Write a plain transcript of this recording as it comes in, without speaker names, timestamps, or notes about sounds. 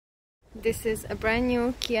This is a brand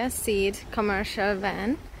new Kia Ceed commercial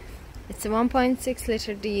van. It's a 1.6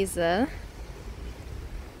 liter diesel.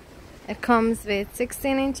 It comes with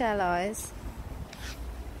 16-inch alloys,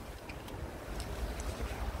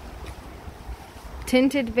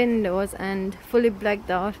 tinted windows and fully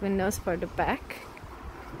blacked out windows for the back.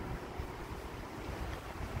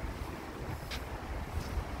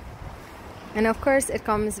 And of course it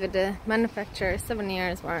comes with the manufacturer's 7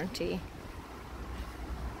 years warranty.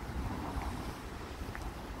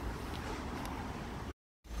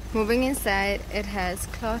 Moving inside, it has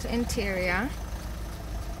cloth interior,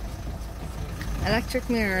 electric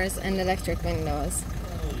mirrors and electric windows.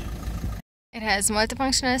 It has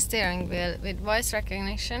multifunctional steering wheel with voice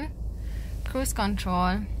recognition, cruise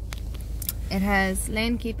control. It has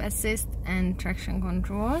lane keep assist and traction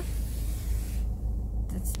control.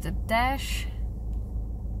 That's the dash.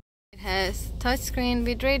 It has touchscreen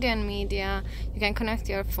with radio and media. You can connect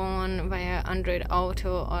your phone via Android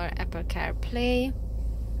Auto or Apple CarPlay.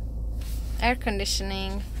 Air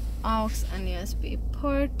conditioning, aux and USB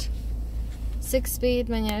port, 6-speed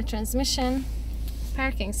manual transmission,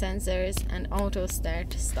 parking sensors and auto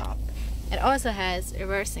start stop. It also has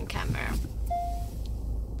reversing camera.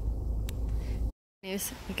 You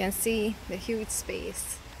can see the huge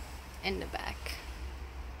space in the back.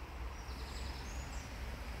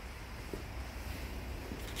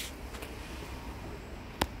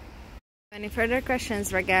 Any further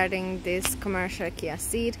questions regarding this commercial Kia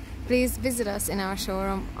Ceed, please visit us in our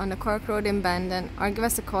showroom on the Cork Road in Bandon or give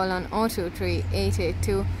us a call on 023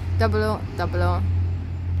 882 0000.